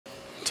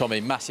Tommy,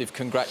 massive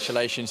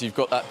congratulations. You've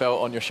got that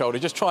belt on your shoulder.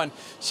 Just try and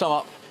sum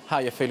up how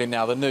you're feeling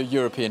now, the new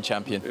European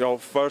champion. You know,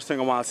 first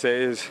thing I want to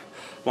say is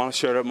I want to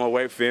shout out my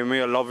wife,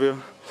 Amy. I love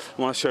you. I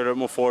want to shout out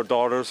my 4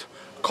 daughters,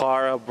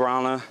 Cara,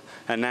 Brana,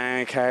 and Nan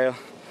and Kyle.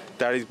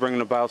 Daddy's bringing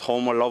the belt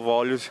home. I love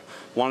all you.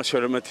 I want to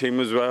shout out my team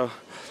as well.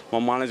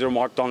 My manager,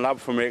 Mark Dunlap,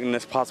 for making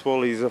this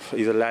possible. He's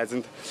a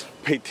legend.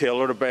 Pete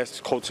Taylor, the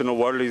best coach in the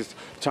world. He's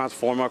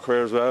transformed my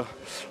career as well.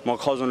 My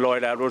cousin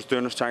Lloyd Edwards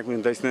doing the strength and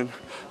conditioning.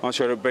 I want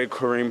to shout out Big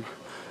Kareem,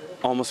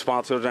 all my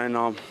sponsors,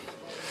 and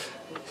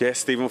yeah,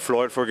 Stephen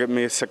Floyd for giving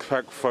me a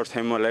 6-pack first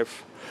time in my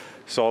life.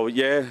 So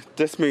yeah,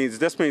 this means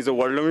the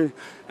world to me.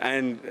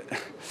 And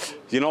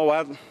you know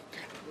what?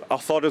 I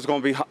knew it was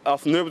going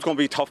to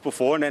be tough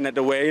before, and then at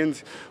the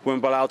weigh-ins, when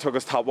Bilal took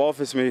his top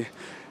off, it's me,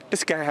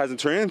 this guy hasn't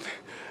trained.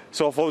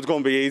 So I thought it was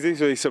going to be easy,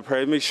 so he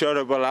surprised me. Shout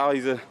out Bilal,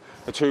 he's a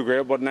true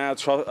great, but now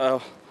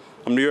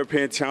I'm the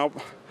European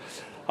champ.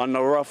 I'm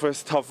the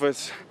roughest,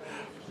 toughest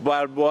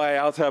bad boy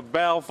out of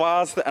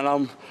Belfast, and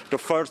I'm the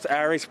first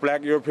Irish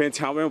black European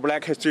champion,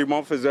 Black History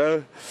Month as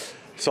well.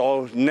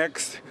 So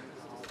next,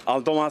 I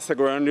don't want to stick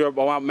around Europe,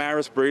 I want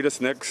Maris Breedis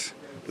next.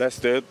 Let's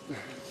do it.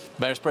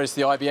 Maris Breedis,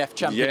 the IBF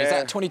champion. Yeah. Is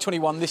that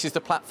 2021, this is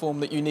the platform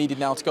that you needed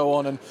now to go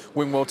on and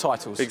win world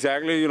titles?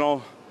 Exactly, you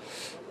know.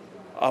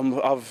 I'm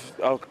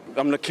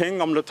the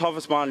king, I'm the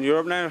toughest man in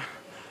Europe now.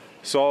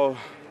 So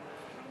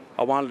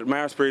I want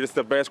Maris Breedis,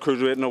 the best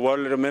cruiserweight in the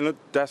world at the minute.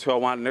 That's who I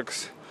want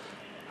next.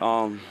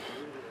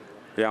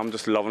 Yeah, I'm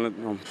just loving it.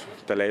 I'm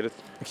delighted.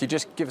 If you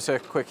just give us a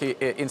quick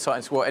insight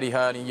into what Eddie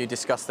Hearn and you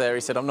discussed there.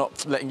 He said, I'm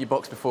not letting you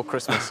box before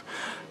Christmas.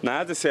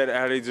 Nah, I just said,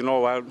 Eddie, you know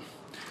what?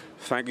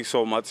 Thank you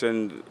so much.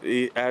 And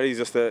Eddie's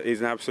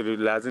he's an absolute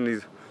legend.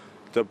 He's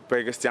the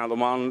biggest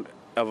gentleman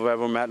I've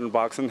ever met in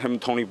boxing. Him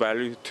and Tony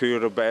Bellew, 2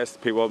 of the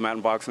best people I've met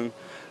in boxing.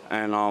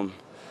 And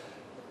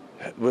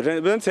we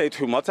didn't say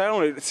too much.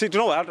 See, you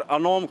know what? I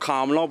know I'm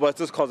calm now, but it's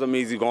just because I'm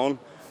easy going.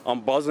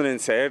 I'm buzzing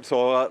inside,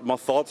 so my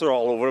thoughts are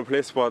all over the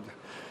place. But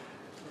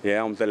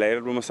yeah, I'm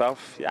delighted with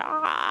myself.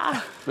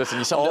 Yeah. Listen,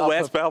 you summed it up.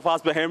 West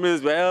Belfast behind me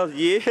as well.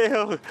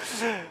 Yeah.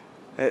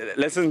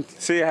 Listen,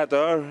 see out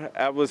there,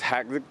 it was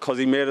hectic because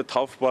he made it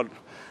tough, but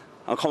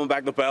I'm coming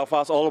back to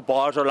Belfast. All the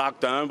bars are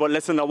locked down, but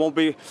listen,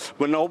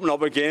 when I open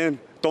up again,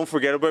 don't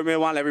forget about me. I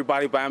want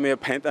everybody buying me a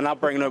pint and not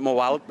bringing out my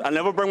wallet. I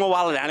never bring my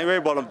wallet anyway,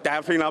 but I'm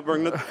definitely not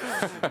bringing it.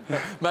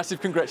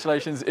 Massive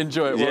congratulations.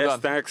 Enjoy it. Well done.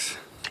 Thanks.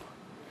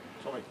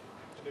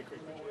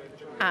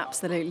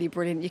 Absolutely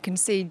brilliant. You can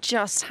see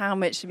just how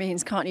much it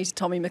means, can't you, to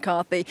Tommy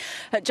McCarthy.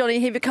 Johnny,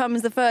 he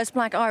becomes the first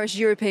black Irish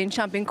European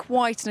champion.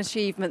 Quite an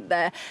achievement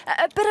there.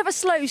 A bit of a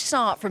slow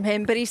start from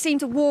him, but he seemed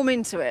to warm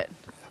into it.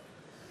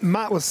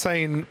 Matt was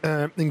saying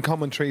in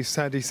commentary, he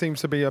said he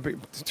seems to be a bit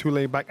too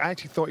laid back. I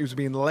actually thought he was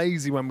being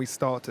lazy when we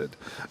started.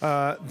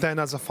 Then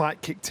as the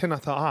fight kicked in, I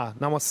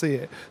thought, now I see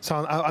it.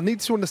 So I need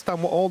to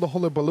understand what all the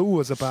hullabaloo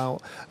was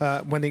about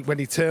when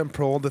he turned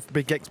pro, all the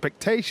big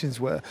expectations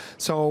were.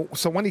 So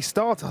when he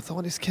started, I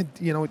thought, this kid,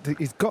 you know,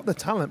 he's got the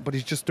talent, but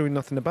he's just doing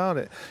nothing about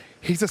it.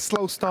 He's a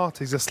slow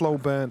starter. He's a slow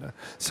burner.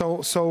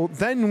 So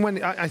then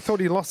when I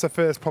thought he lost the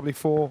first probably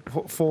four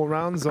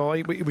rounds, or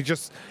he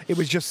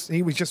was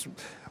just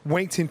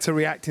waiting to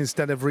react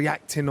instead of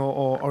reacting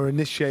or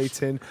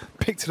initiating.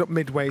 Picked it up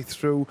midway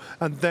through,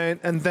 and then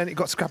it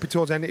got scrappy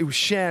towards the end. It was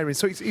sharing.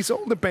 So it's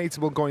all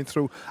debatable going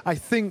through. I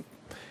think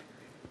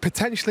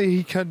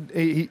potentially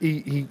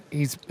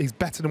he's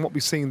better than what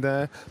we've seen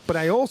there, but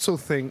I also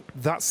think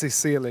that's his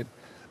ceiling.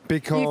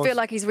 Because you feel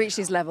like he's reached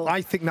his level?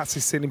 I think that's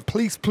his ceiling.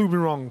 Please prove me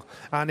wrong.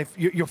 And if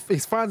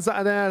his fans that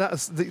are there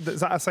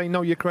that are saying,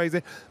 no, you're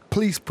crazy,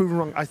 please prove me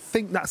wrong. I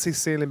think that's his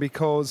ceiling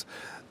because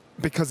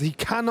he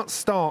cannot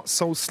start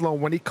so slow.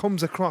 When he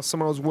comes across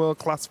some of those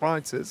world-class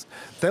fighters,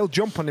 they'll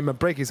jump on him and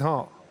break his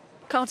heart.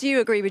 Carl, do you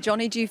agree with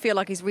Johnny? Do you feel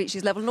like he's reached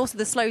his level? And also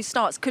the slow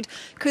starts, could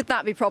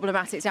that be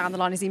problematic down the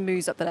line as he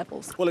moves up the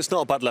levels? Well, it's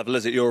not a bad level,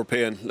 is it,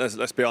 European?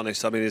 Let's be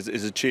honest. I mean,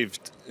 he's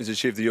achieved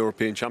the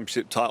European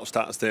Championship title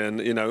status there.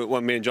 And, you know,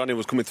 when me and Johnny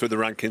was coming through the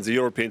rankings, the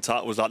European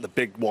title was like the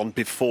big one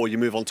before you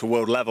move on to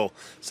world level.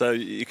 So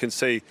you can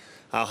see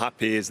how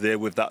happy he is there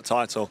with that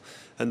title.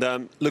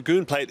 And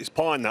Lagoon played his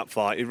part in that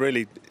fight.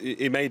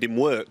 He made him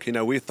work. You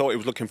know, we thought he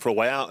was looking for a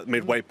way out at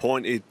midway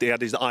point. He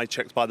had his eye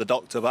checked by the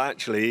doctor, but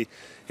actually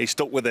he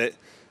stuck with it,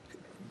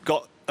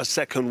 got a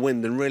second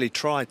wind and really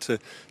tried to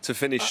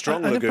finish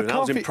strong, Lagoon. I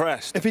was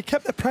impressed. If he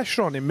kept the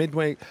pressure on him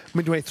midway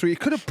through, he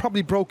could have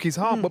probably broke his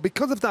heart. But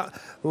because of that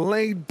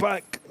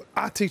laid-back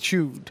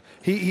attitude,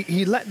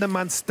 he let the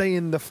man stay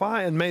in the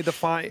fight and made the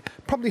fight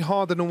probably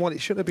harder than what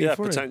it should have been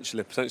for him.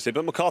 Potentially.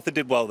 But McCarthy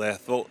did well there.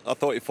 I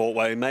thought he fought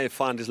well. He may have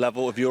found his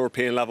level of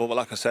European level, but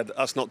like I said,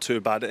 that's not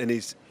too bad, and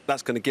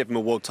that's going to give him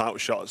a world title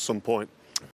shot at some point.